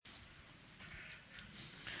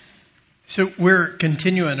So we're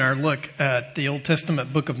continuing our look at the Old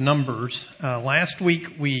Testament book of Numbers. Last week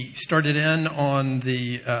we started in on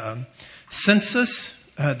the census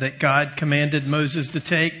that God commanded Moses to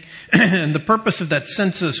take. And the purpose of that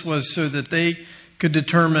census was so that they could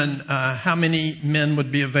determine how many men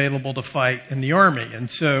would be available to fight in the army. And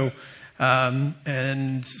so,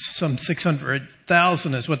 and some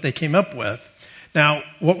 600,000 is what they came up with. Now,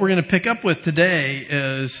 what we're going to pick up with today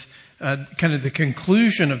is kind of the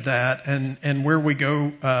conclusion of that and where we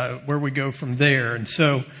go from there. And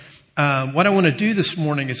so, what I want to do this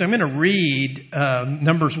morning is I'm going to read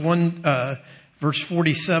Numbers 1, verse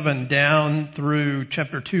 47 down through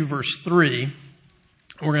chapter 2, verse 3.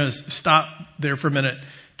 We're going to stop there for a minute,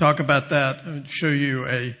 talk about that, and show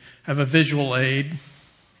you have a visual aid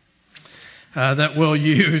that we'll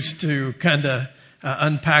use to kind of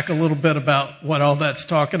unpack a little bit about what all that's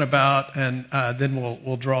talking about, and then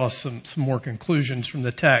we'll draw some more conclusions from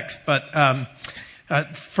the text. But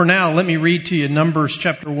for now, let me read to you Numbers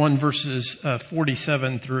chapter 1, verses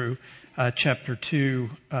 47 through chapter 2,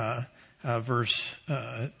 verse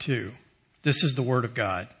 2. This is the word of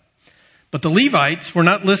God. But the Levites were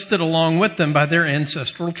not listed along with them by their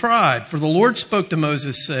ancestral tribe. For the Lord spoke to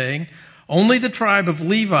Moses, saying, "Only the tribe of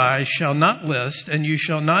Levi shall not list, and you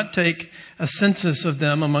shall not take a census of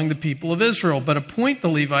them among the people of Israel, but appoint the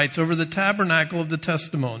Levites over the tabernacle of the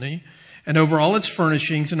testimony, and over all its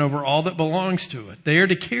furnishings, and over all that belongs to it. They are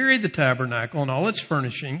to carry the tabernacle and all its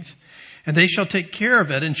furnishings, and they shall take care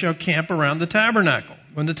of it, and shall camp around the tabernacle.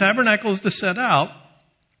 When the tabernacle is to set out,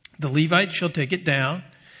 the Levites shall take it down,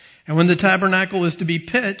 and when the tabernacle is to be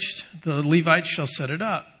pitched, the Levites shall set it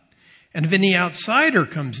up. And if any outsider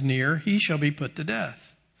comes near, he shall be put to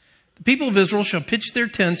death. The people of Israel shall pitch their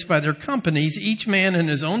tents by their companies, each man in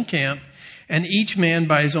his own camp, and each man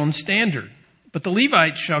by his own standard. But the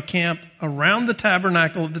Levites shall camp around the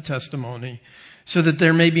tabernacle of the testimony, so that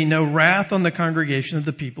there may be no wrath on the congregation of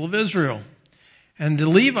the people of Israel. And the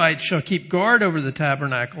Levites shall keep guard over the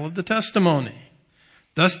tabernacle of the testimony.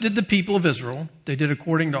 Thus did the people of Israel. They did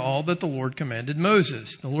according to all that the Lord commanded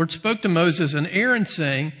Moses. The Lord spoke to Moses and Aaron,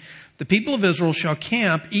 saying, "The people of Israel shall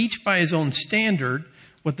camp, each by his own standard,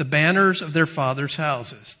 with the banners of their fathers'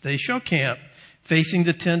 houses. They shall camp facing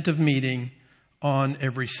the tent of meeting on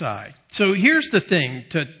every side." So here's the thing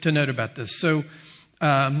to note about this. So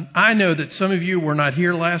I know that some of you were not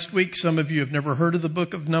here last week. Some of you have never heard of the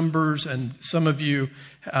book of Numbers, and some of you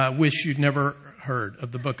wish you'd never heard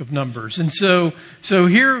of the book of Numbers. And so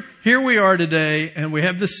here we are today, and we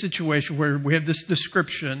have this situation where we have this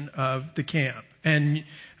description of the camp. And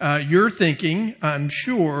you're thinking, I'm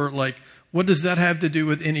sure, like, what does that have to do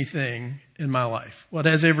with anything in my life? Well, it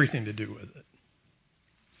has everything to do with it.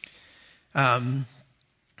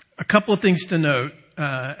 A couple of things to note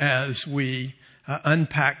as we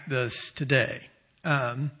unpack this today.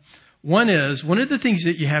 One of the things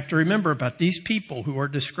that you have to remember about these people who are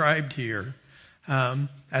described here,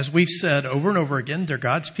 as we've said over and over again, they're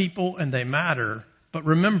God's people and they matter. But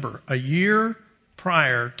remember, a year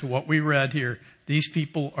prior to what we read here, these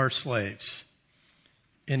people are slaves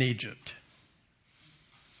in Egypt.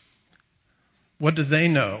 What do they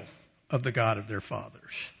know of the God of their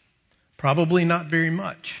fathers? Probably not very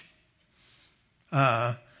much.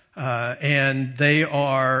 And they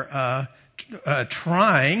are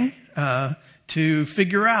trying to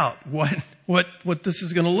figure out what this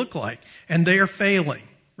is going to look like. And they are failing.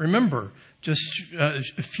 Remember, just a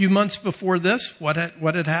few months before this, what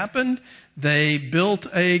had happened? They built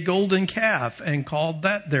a golden calf and called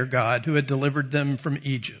that their God who had delivered them from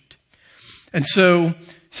Egypt. And so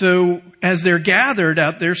as they're gathered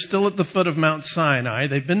out there still at the foot of Mount Sinai,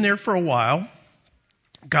 they've been there for a while.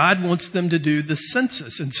 God wants them to do the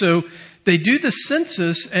census. And so they do the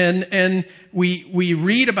census, and we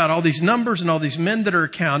read about all these numbers and all these men that are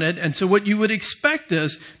counted. And so what you would expect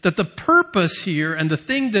is that the purpose here and the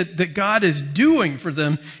thing that God is doing for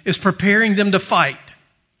them is preparing them to fight.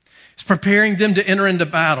 It's preparing them to enter into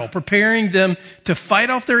battle, preparing them to fight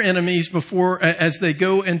off their enemies as they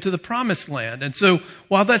go into the promised land. And so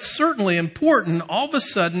while that's certainly important, all of a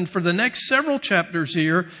sudden for the next several chapters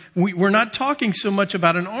here, we're not talking so much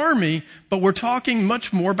about an army, but we're talking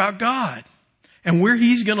much more about God and where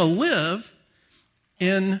he's going to live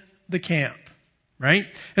in the camp. Right?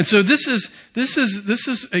 And so this is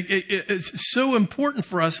so important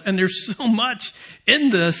for us, and there's so much in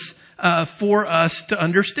this for us to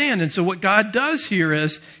understand. And so what God does here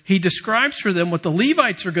is he describes for them what the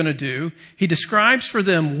Levites are going to do. He describes for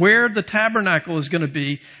them where the tabernacle is going to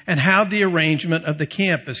be and how the arrangement of the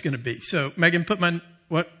camp is going to be. So Megan,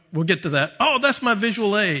 we'll get to that. Oh, that's my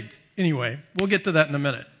visual aid. Anyway, we'll get to that in a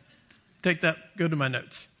minute. Take that, go to my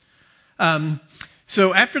notes.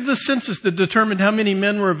 So after the census that determined how many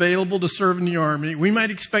men were available to serve in the army, we might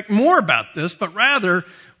expect more about this, but rather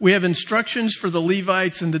we have instructions for the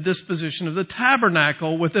Levites and the disposition of the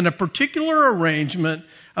tabernacle within a particular arrangement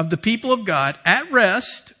of the people of God at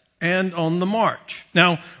rest and on the march.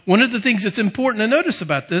 Now, one of the things that's important to notice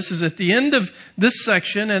about this is at the end of this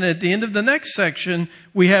section and at the end of the next section,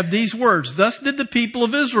 we have these words, "Thus did the people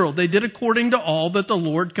of Israel. They did according to all that the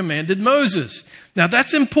Lord commanded Moses." Now,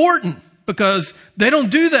 that's important because they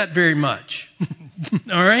don't do that very much.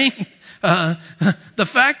 All right? The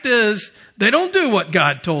fact is, they don't do what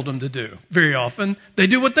God told them to do very often. They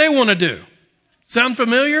do what they want to do. Sound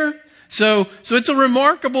familiar? So it's a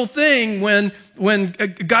remarkable thing when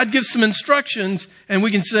God gives some instructions and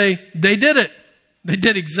we can say, they did it. They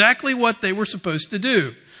did exactly what they were supposed to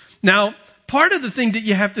do. Now, part of the thing that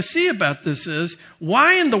you have to see about this is,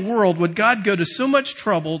 why in the world would God go to so much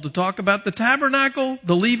trouble to talk about the tabernacle,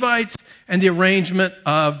 the Levites, and the arrangement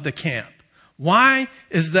of the camp? Why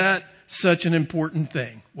is that such an important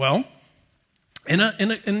thing? Well,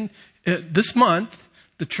 in this month,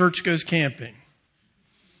 the church goes camping.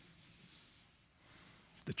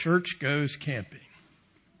 The church goes camping.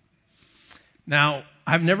 Now,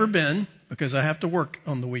 I've never been because I have to work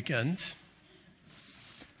on the weekends.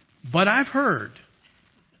 But I've heard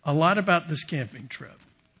a lot about this camping trip.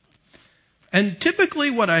 And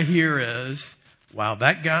typically what I hear is, wow,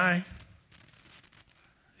 that guy,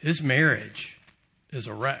 his marriage is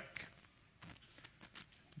a wreck.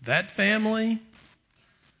 That family,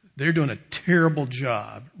 they're doing a terrible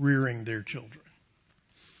job rearing their children.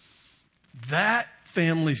 That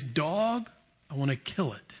family's dog, I want to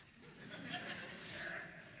kill it.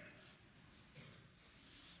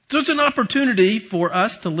 So it's an opportunity for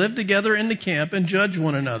us to live together in the camp and judge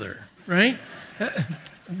one another, right?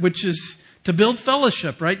 Which is to build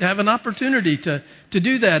fellowship, right? To have an opportunity to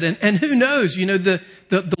do that. And who knows, the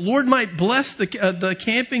Lord might bless the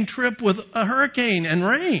camping trip with a hurricane and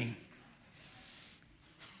rain.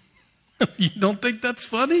 You don't think that's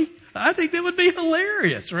funny? I think that would be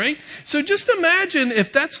hilarious, right? So just imagine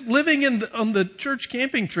if that's living on the church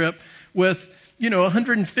camping trip with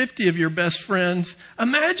 150 of your best friends.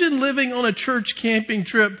 Imagine living on a church camping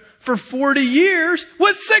trip for 40 years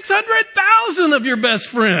with 600,000 of your best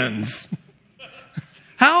friends.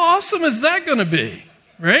 How awesome is that going to be?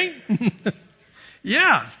 Right?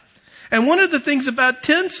 Yeah. And one of the things about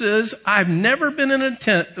tents is I've never been in a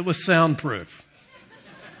tent that was soundproof.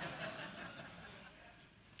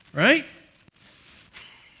 Right?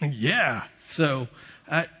 Yeah. So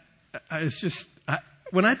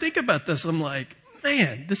when I think about this, I'm like,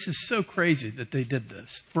 man, this is so crazy that they did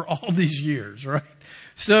this for all these years, right?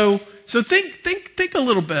 So think a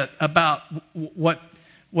little bit about what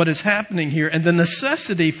is happening here and the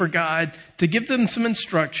necessity for God to give them some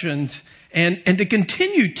instructions and to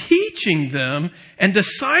continue teaching them and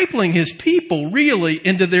discipling his people really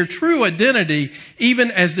into their true identity,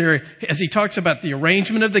 even as he talks about the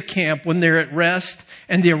arrangement of the camp when they're at rest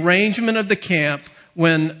and the arrangement of the camp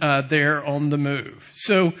when they're on the move.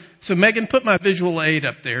 So Megan, put my visual aid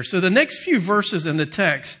up there. So the next few verses in the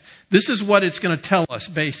text, this is what it's going to tell us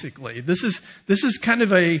basically. This is kind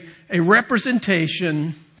of a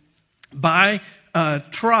representation by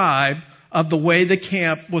tribe of the way the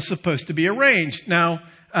camp was supposed to be arranged. Now,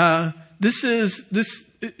 I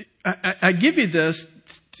give you this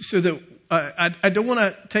so that I don't want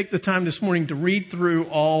to take the time this morning to read through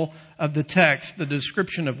all of the text, the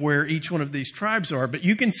description of where each one of these tribes are, but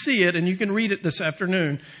you can see it and you can read it this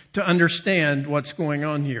afternoon to understand what's going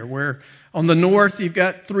on here. Where on the north you've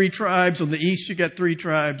got 3 tribes, on the east you've got 3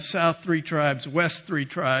 tribes, south 3 tribes, west 3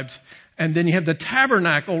 tribes, and then you have the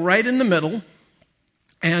tabernacle right in the middle.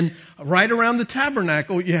 And right around the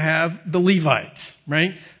tabernacle, you have the Levites,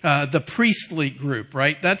 right? The priestly group,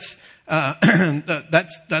 right? That's the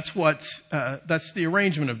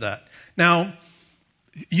arrangement of that. Now,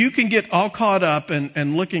 you can get all caught up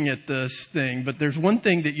in looking at this thing, but there's one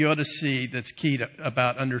thing that you ought to see that's key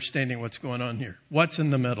about understanding what's going on here. What's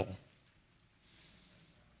in the middle?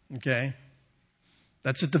 Okay?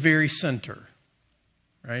 That's at the very center,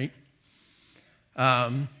 right?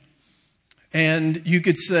 And you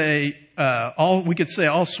could say, we could say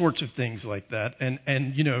all sorts of things like that. And,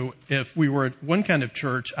 if we were at one kind of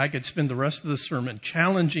church, I could spend the rest of the sermon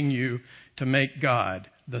challenging you to make God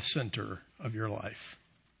the center of your life.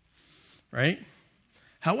 Right?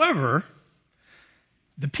 However,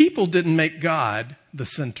 the people didn't make God the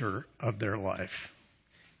center of their life.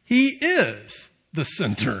 He is the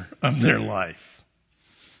center of their life.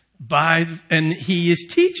 And he is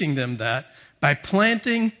teaching them that by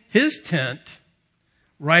planting his tent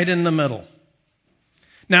right in the middle.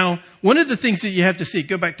 Now, one of the things that you have to see,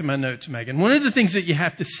 go back to my notes, Megan. One of the things that you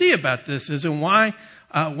have to see about this is, and why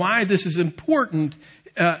this is important,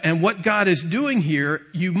 and what God is doing here,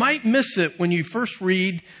 you might miss it when you first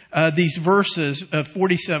read these verses of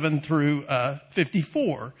 47 through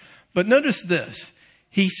 54. But notice this.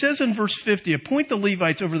 He says in verse 50, appoint the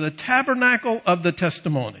Levites over the tabernacle of the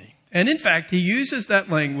testimony. And in fact, he uses that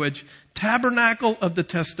language, tabernacle of the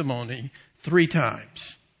testimony, 3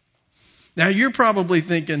 times. Now you're probably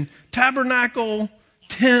thinking, tabernacle,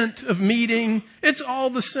 tent of meeting, it's all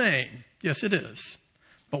the same. Yes, it is.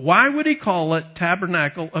 But why would he call it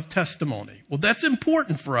tabernacle of testimony? Well, that's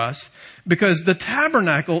important for us because the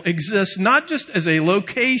tabernacle exists not just as a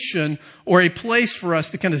location or a place for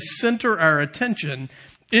us to kind of center our attention.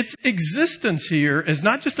 Its existence here is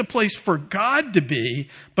not just a place for God to be,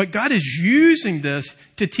 but God is using this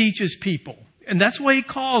to teach his people. And that's why he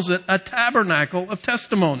calls it a tabernacle of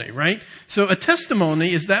testimony, right? So a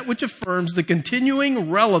testimony is that which affirms the continuing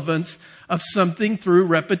relevance of something through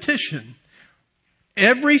repetition.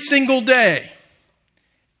 Every single day,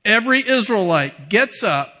 every Israelite gets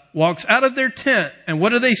up, walks out of their tent, and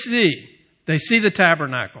what do they see? They see the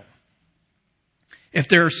tabernacle. If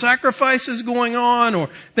there are sacrifices going on or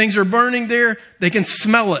things are burning there, they can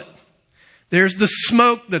smell it. There's the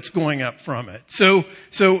smoke that's going up from it. So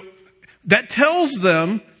that tells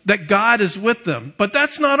them that God is with them. But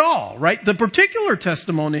that's not all, right? The particular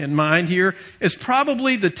testimony in mind here is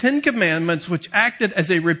probably the 10 Commandments, which acted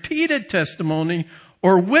as a repeated testimony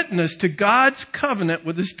or witness to God's covenant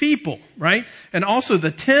with his people, right? And also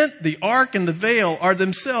the tent, the ark, and the veil are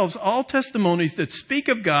themselves all testimonies that speak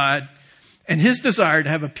of God and his desire to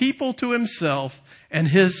have a people to himself and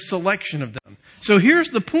his selection of them. So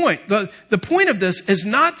here's the point. The point of this is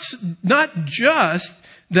not just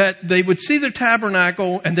that they would see the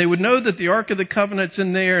tabernacle and they would know that the Ark of the Covenant's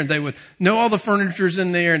in there and they would know all the furniture's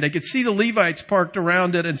in there and they could see the Levites parked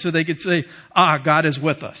around it and so they could say, God is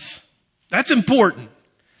with us. That's important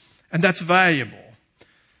and that's valuable.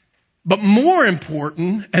 But more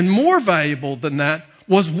important and more valuable than that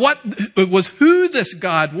was who this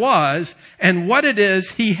God was and what it is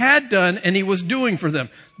he had done and he was doing for them.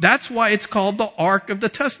 That's why it's called the Ark of the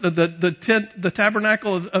the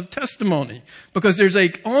Tabernacle of Testimony, because there's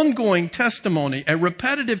an ongoing testimony, a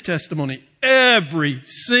repetitive testimony every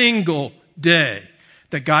single day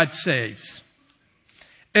that God saves.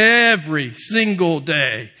 Every single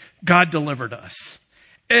day God delivered us.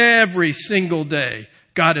 Every single day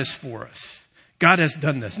God is for us. God has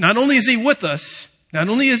done this. Not only is he with us, not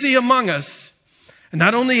only is he among us, and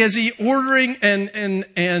not only is he ordering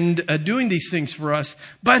and doing these things for us,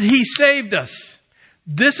 but he saved us.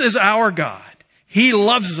 This is our God. He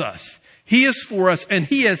loves us. He is for us, and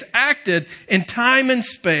he has acted in time and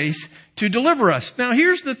space to deliver us. Now,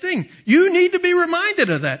 here's the thing. You need to be reminded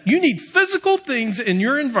of that. You need physical things in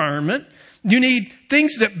your environment. You need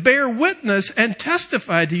things that bear witness and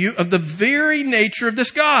testify to you of the very nature of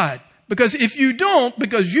this God. Because if you don't,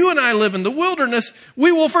 because you and I live in the wilderness,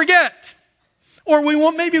 we will forget. Or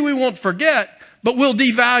maybe we won't forget, but we'll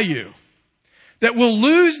devalue. That we'll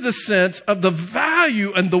lose the sense of the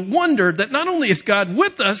value and the wonder that not only is God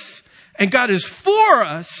with us and God is for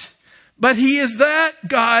us, but he is that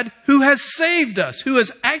God who has saved us, who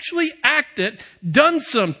has actually acted, done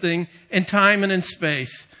something in time and in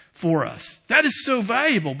space for us. That is so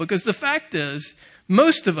valuable because the fact is,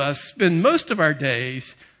 most of us spend most of our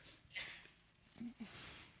days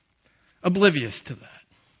oblivious to that.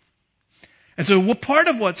 And so part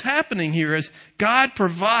of what's happening here is God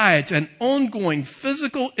provides an ongoing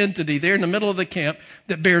physical entity there in the middle of the camp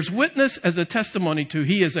that bears witness as a testimony to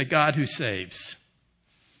he is a God who saves.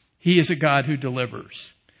 He is a God who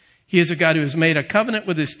delivers. He is a God who has made a covenant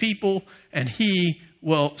with his people and he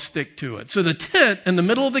will stick to it. So the tent in the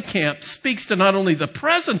middle of the camp speaks to not only the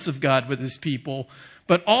presence of God with his people,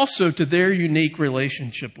 but also to their unique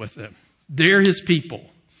relationship with him. They're his people.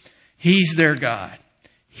 He's their God.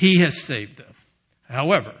 He has saved them.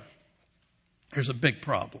 However, there's a big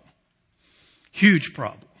problem. Huge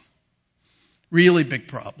problem. Really big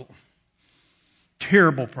problem.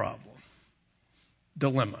 Terrible problem.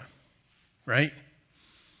 Dilemma. Right?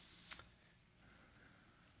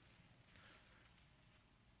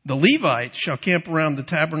 The Levites shall camp around the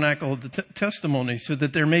tabernacle of the testimony so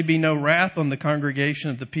that there may be no wrath on the congregation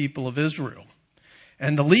of the people of Israel.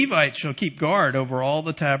 And the Levites shall keep guard over all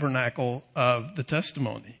the tabernacle of the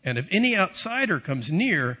testimony. And if any outsider comes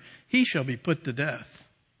near, he shall be put to death.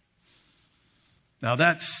 Now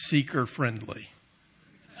that's seeker friendly.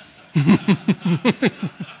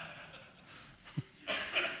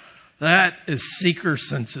 That is seeker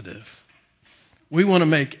sensitive. We want to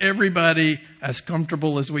make everybody as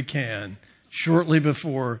comfortable as we can shortly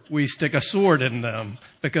before we stick a sword in them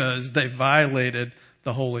because they violated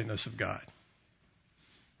the holiness of God.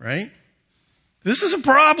 Right? This is a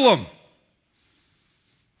problem.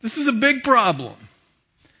 This is a big problem.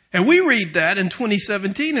 And we read that in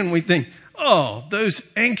 2017 and we think, oh, those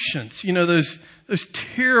ancients, those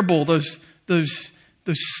terrible, those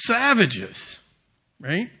savages,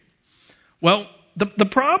 right? Well, the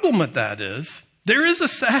problem with that is there is a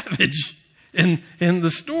savage in the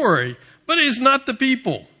story, but it is not the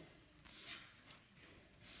people.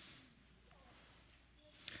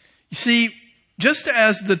 You see, just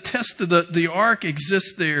as the test of the ark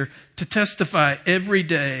exists there to testify every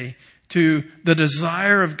day to the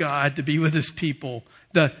desire of God to be with his people,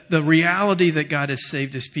 the reality that God has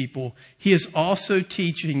saved his people, he is also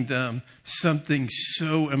teaching them something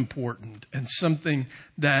so important and something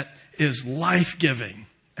that is life-giving.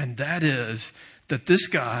 And that is that this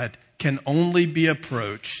God can only be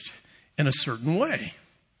approached in a certain way,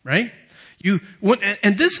 right?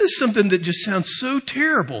 And this is something that just sounds so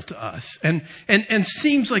terrible to us and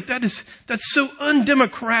seems like that's so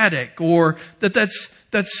undemocratic, or that's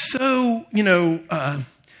so,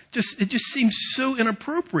 it just seems so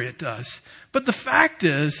inappropriate to us. But the fact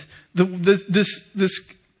is, this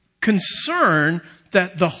concern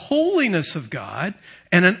that the holiness of God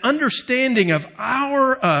and an understanding of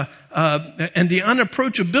our and the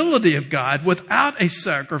unapproachability of God without a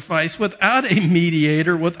sacrifice, without a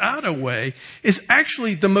mediator, without a way, is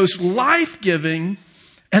actually the most life-giving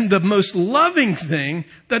and the most loving thing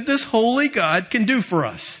that this holy God can do for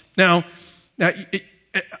us. Now,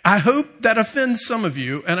 I hope that offends some of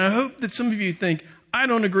you, and I hope that some of you think, I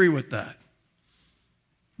don't agree with that.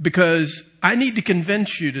 Because I need to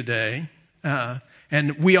convince you today,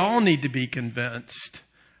 and we all need to be convinced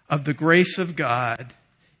of the grace of God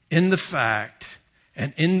in the fact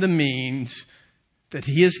and in the means that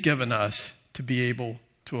he has given us to be able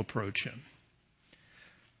to approach him.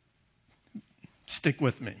 Stick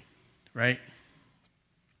with me, right?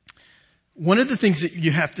 One of the things that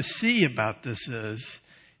you have to see about this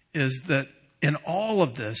is that in all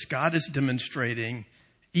of this, God is demonstrating,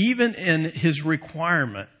 even in his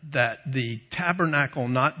requirement that the tabernacle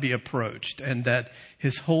not be approached and that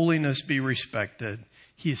his holiness be respected,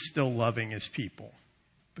 he is still loving his people.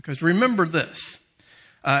 Because remember this,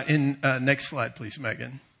 next slide, please,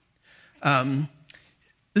 Megan.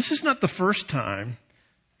 This is not the first time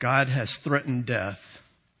God has threatened death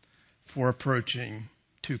for approaching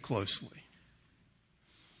too closely.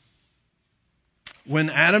 When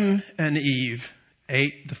Adam and Eve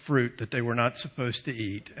ate the fruit that they were not supposed to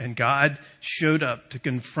eat, and God showed up to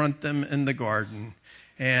confront them in the garden,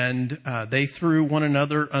 and they threw one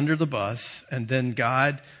another under the bus, and then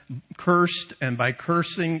God cursed, and by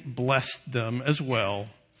cursing blessed them as well.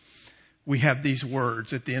 We have these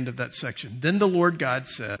words at the end of that section. Then the Lord God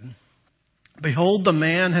said, "Behold, the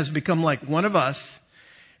man has become like one of us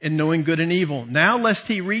in knowing good and evil. Now lest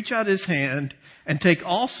he reach out his hand and take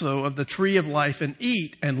also of the tree of life and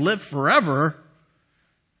eat and live forever.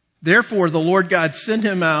 Therefore the Lord God sent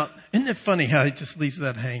him out." Isn't it funny how he just leaves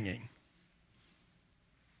that hanging?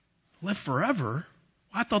 Live forever?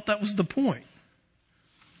 I thought that was the point.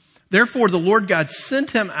 Therefore the Lord God sent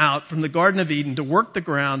him out from the Garden of Eden to work the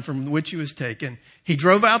ground from which he was taken. He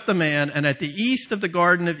drove out the man, and at the east of the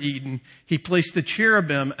Garden of Eden, he placed the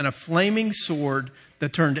cherubim and a flaming sword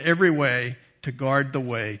that turned every way to guard the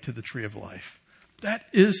way to the tree of life. That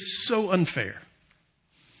is so unfair.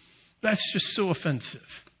 That's just so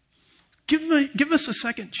offensive. Give us a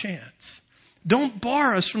second chance. Don't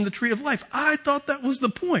bar us from the tree of life. I thought that was the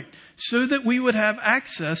point, so that we would have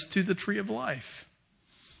access to the tree of life.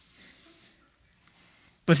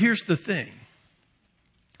 But here's the thing.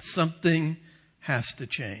 Something has to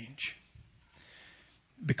change.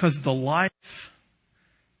 Because the life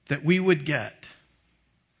that we would get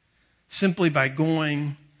simply by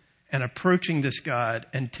going and approaching this God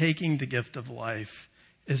and taking the gift of life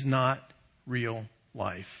is not real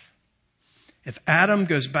life. If Adam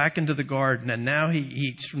goes back into the garden and now he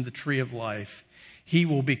eats from the tree of life, he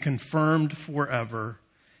will be confirmed forever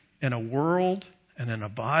in a world and in a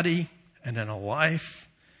body and in a life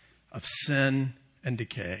of sin and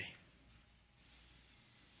decay.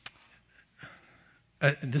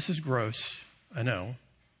 This is gross, I know.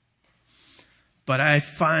 But I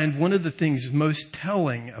find one of the things most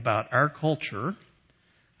telling about our culture,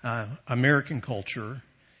 American culture,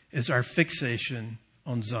 is our fixation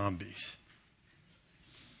on zombies.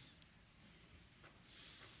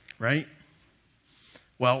 Right?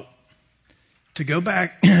 Well, to go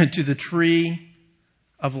back to the tree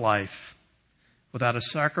of life without a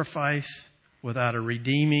sacrifice, without a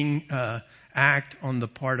redeeming act on the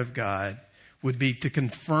part of God would be to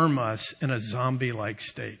confirm us in a zombie-like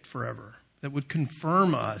state forever. That would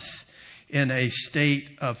confirm us in a state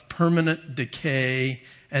of permanent decay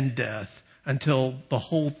and death until the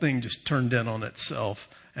whole thing just turned in on itself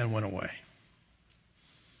and went away.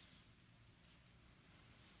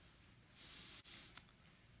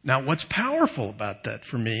 Now, what's powerful about that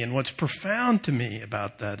for me and what's profound to me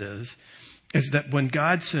about that is that when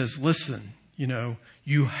God says, listen,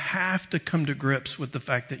 you have to come to grips with the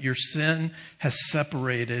fact that your sin has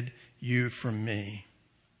separated you from me.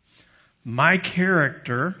 My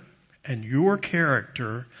character and your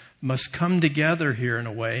character must come together here in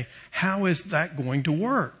a way. How is that going to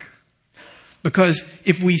work? Because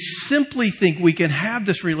if we simply think we can have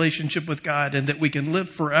this relationship with God and that we can live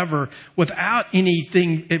forever without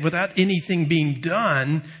anything being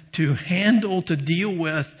done to handle, to deal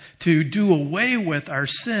with, to do away with our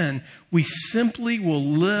sin, we simply will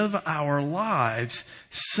live our lives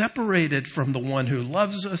separated from the one who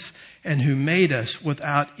loves us and who made us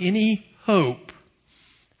without any hope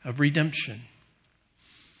of redemption.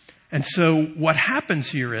 And so what happens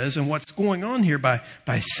here is, and what's going on here by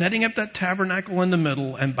setting up that tabernacle in the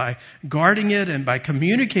middle and by guarding it and by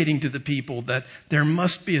communicating to the people that there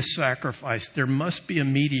must be a sacrifice, there must be a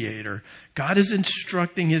mediator, God is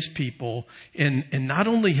instructing his people in not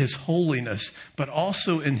only his holiness, but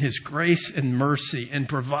also in his grace and mercy and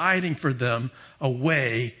providing for them a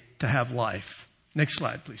way to have life. Next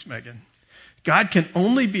slide, please, Megan. God can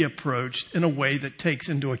only be approached in a way that takes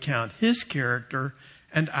into account his character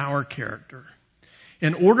and our character.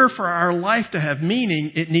 In order for our life to have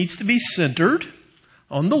meaning, it needs to be centered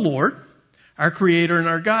on the Lord, our Creator and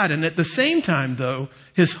our God. And at the same time, though,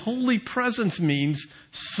 his holy presence means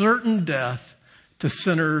certain death to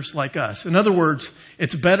sinners like us. In other words,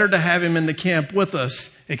 it's better to have him in the camp with us,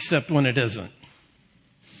 except when it isn't.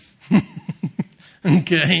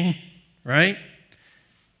 Okay? Right?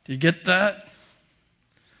 Do you get that?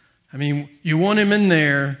 I mean, you want him in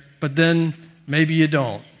there, but then maybe you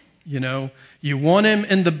don't. You want him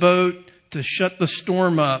in the boat to shut the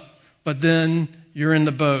storm up, but then you're in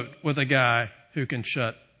the boat with a guy who can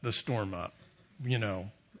shut the storm up.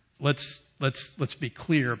 Let's be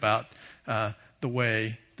clear about the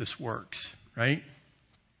way this works, right?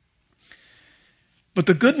 But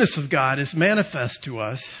the goodness of God is manifest to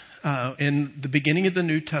us in the beginning of the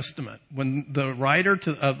New Testament. When the writer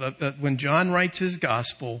when John writes his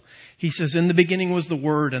gospel, he says, in the beginning was the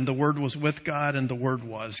Word, and the Word was with God, and the Word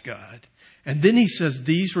was God. And then he says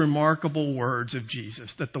these remarkable words of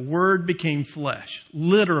Jesus, that the Word became flesh,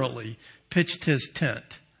 literally pitched his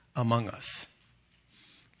tent among us.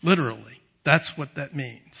 Literally. That's what that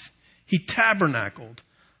means. He tabernacled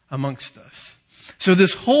amongst us. So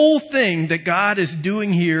this whole thing that God is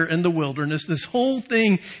doing here in the wilderness, this whole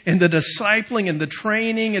thing in the discipling and the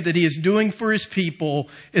training that he is doing for his people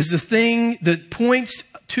is the thing that points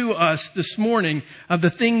to us this morning of the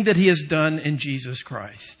thing that he has done in Jesus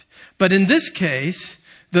Christ. But in this case,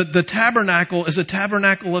 the tabernacle is a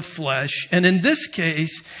tabernacle of flesh. And in this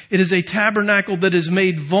case, it is a tabernacle that is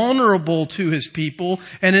made vulnerable to his people.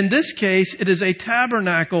 And in this case, it is a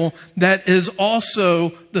tabernacle that is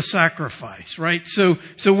also the sacrifice, right? So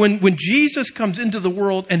when Jesus comes into the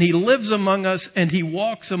world and he lives among us and he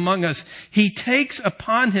walks among us, he takes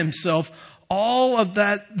upon himself all of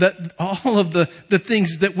all of the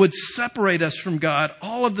things that would separate us from God,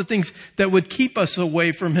 all of the things that would keep us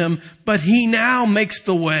away from him, but he now makes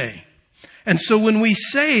the way. And so when we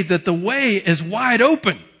say that the way is wide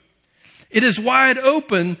open, it is wide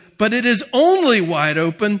open, but it is only wide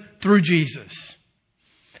open through Jesus.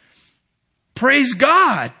 Praise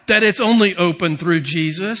God that it's only open through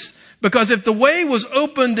Jesus, because if the way was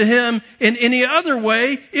open to him in any other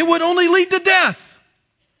way, it would only lead to death.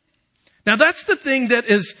 Now that's the thing that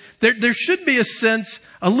is, there should be a sense,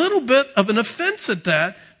 a little bit of an offense at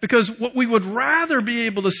that, because what we would rather be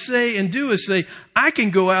able to say and do is say, I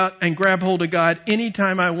can go out and grab hold of God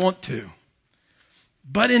anytime I want to.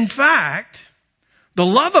 But in fact, the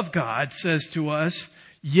love of God says to us,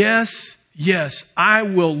 yes, I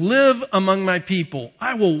will live among my people.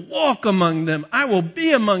 I will walk among them. I will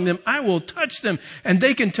be among them. I will touch them, and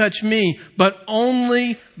they can touch me, but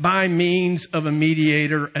only by means of a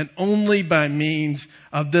mediator and only by means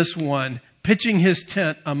of this one pitching his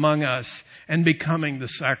tent among us and becoming the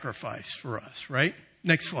sacrifice for us, right?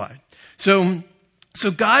 Next slide. So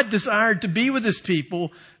God desired to be with his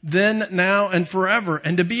people then, now, and forever.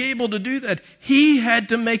 And to be able to do that, he had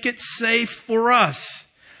to make it safe for us.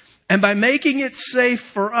 And by making it safe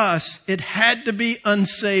for us, it had to be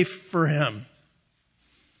unsafe for him.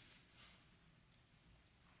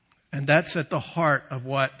 And that's at the heart of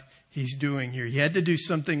what he's doing here. He had to do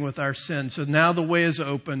something with our sin. So now the way is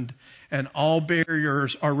opened and all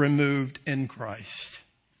barriers are removed in Christ.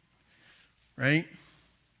 Right?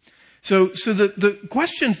 So the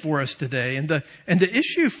question for us today and the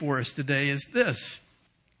issue for us today is this.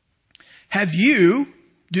 Do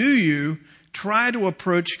you try to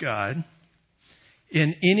approach God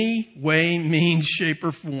in any way, means, shape,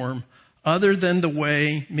 or form other than the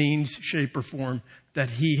way, means, shape, or form that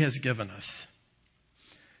he has given us?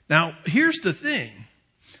 Now, here's the thing.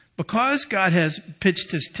 Because God has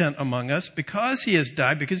pitched his tent among us, because he has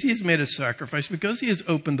died, because he has made a sacrifice, because he has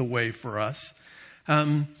opened the way for us,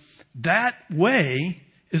 that way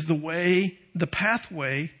is the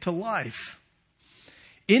pathway to life.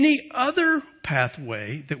 Any other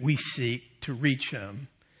pathway that we seek to reach him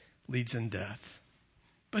leads in death.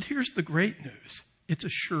 But here's the great news. It's a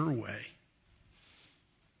sure way.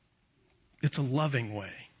 It's a loving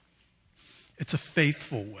way. It's a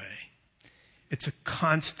faithful way. It's a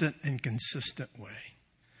constant and consistent way.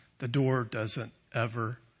 The door doesn't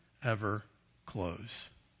ever, ever close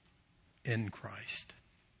in Christ.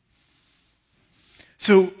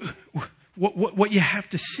 So what you have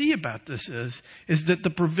to see about this is that the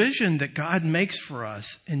provision that God makes for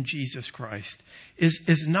us in Jesus Christ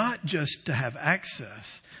is not just to have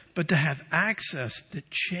access, but to have access that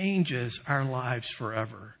changes our lives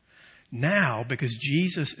forever. Now, because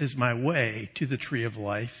Jesus is my way to the tree of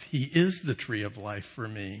life, he is the tree of life for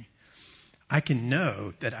me, I can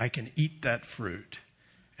know that I can eat that fruit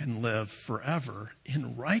and live forever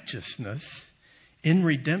in righteousness, in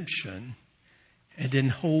redemption, and in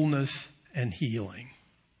wholeness and healing.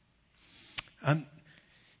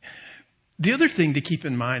 The other thing to keep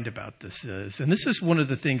in mind about this is, and this is one of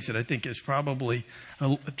the things that I think is probably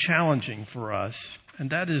challenging for us, and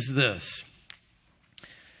that is this.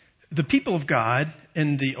 The people of God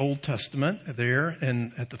in the Old Testament, there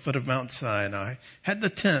and at the foot of Mount Sinai, had the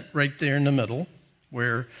tent right there in the middle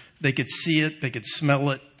where they could see it, they could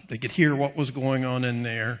smell it, they could hear what was going on in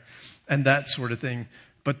there, and that sort of thing,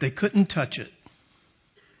 but they couldn't touch it.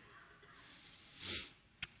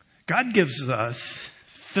 God gives us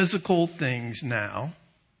physical things now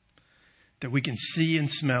that we can see and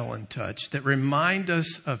smell and touch that remind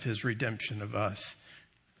us of his redemption of us,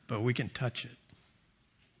 but we can touch it.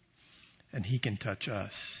 And he can touch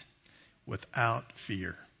us without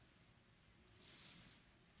fear,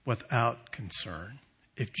 without concern.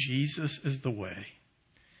 If Jesus is the way,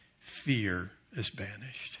 fear is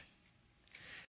banished.